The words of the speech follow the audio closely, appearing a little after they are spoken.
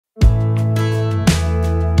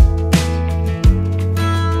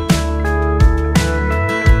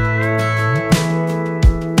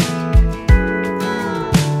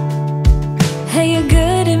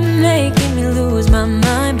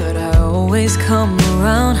come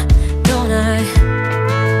around, don't I?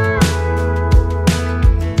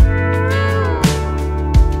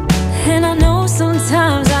 And I know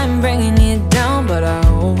sometimes I'm bringing you down, but I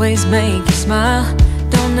always make you smile,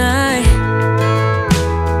 don't I?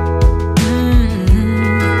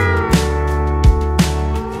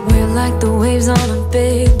 We're like the waves on a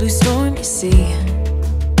big blue storm, you see.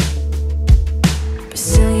 But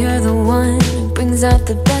still you're the one who brings out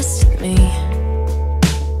the best in me.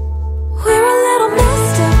 We're a little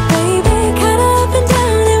messed up, baby, kinda up and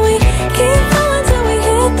down, and we keep falling till we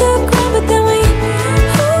hit the ground, but then we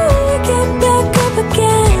get back up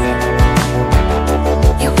again.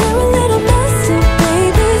 Yeah, we're a little messed up,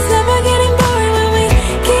 baby, it's never getting boring when we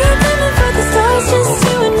keep aiming for the stars, just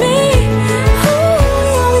you and me. We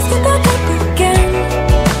always get back up again.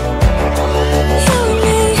 You and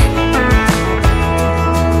me.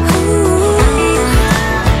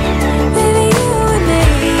 Baby, you and me.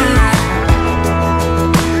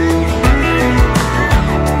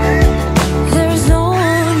 There's no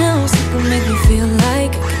one else who can make me feel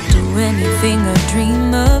like I can do anything I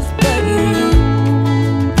dream of but you.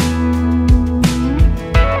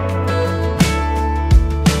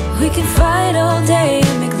 We can fight all day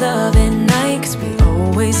and make love at night, 'cause we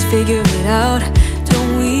always figure it out,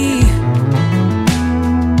 don't we?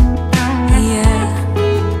 Yeah.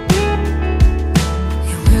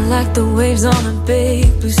 And we're like the waves on a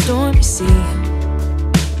big blue storm, you see.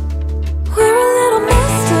 We're a little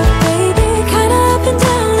messed up, baby, kinda up and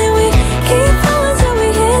down, and we keep falling till we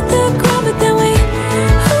hit the ground, but then we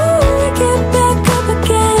get back up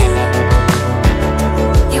again.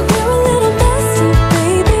 Yeah, we're a little messed up,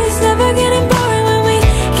 baby, it's never getting boring when we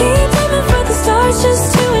keep aiming for the stars, just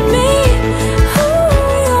you and me.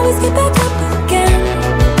 We always get back up again.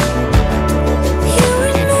 You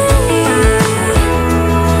and me.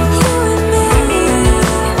 You and me.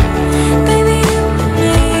 Baby, you and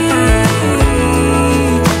me.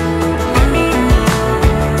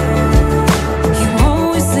 You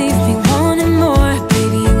always leave me wanting more,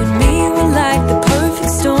 baby, you and me, we're like the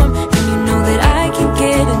perfect storm, and you know that I can't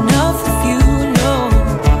get enough of you, no.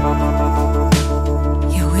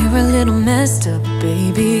 Yeah, we're a little messed up,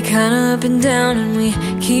 baby, kinda up and down, and we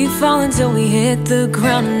keep falling till we hit the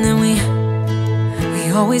ground, and then we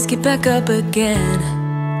always get back up again.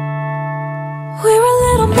 We're a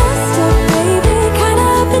little messed up, baby, kinda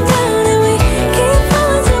up and down, and we keep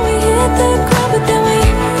falling till we hit the ground, but then we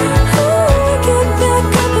get back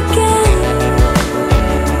up again.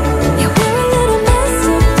 Yeah, we're a little messed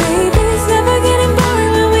up, baby, it's never getting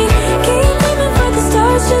boring when we keep aiming for the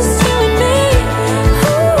stars, just you and me.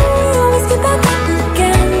 We always get back up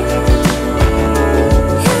again.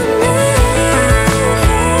 You and me.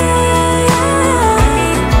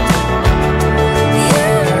 You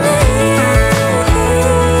and me.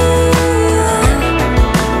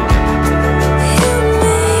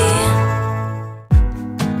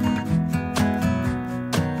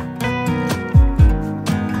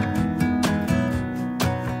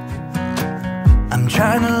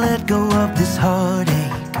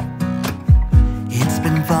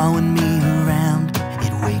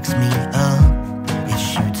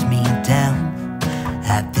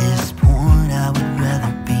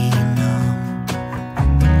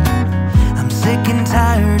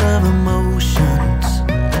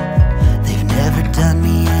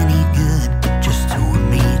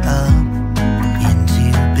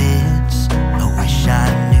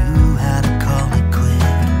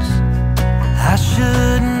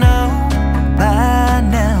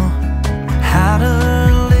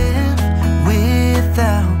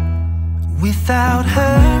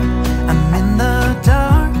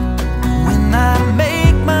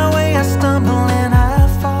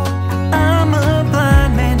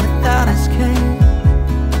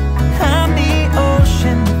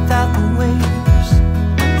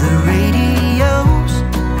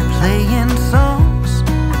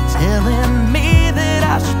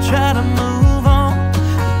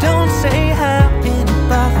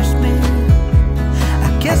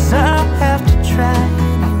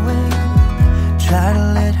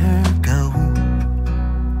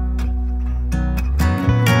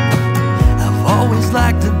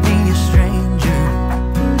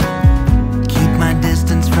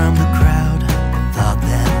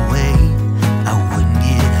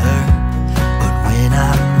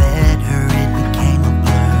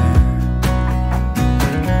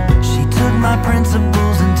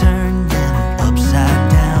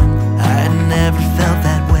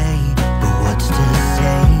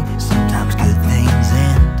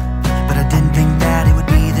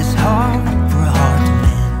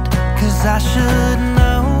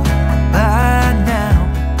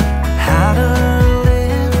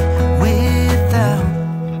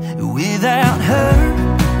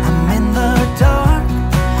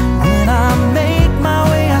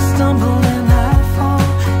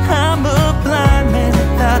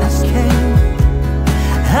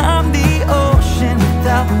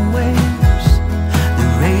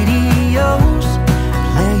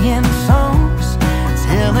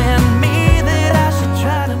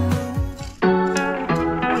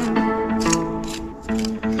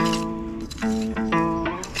 Guess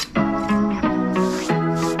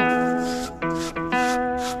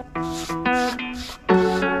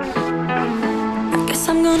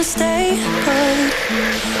I'm gonna stay put.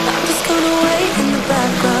 I'm just gonna wait in the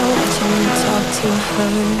background, watching you talk to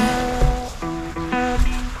her.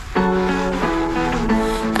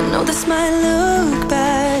 I know this might look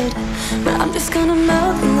bad, but I'm just gonna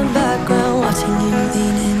melt in the background, watching you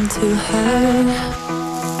lean into her.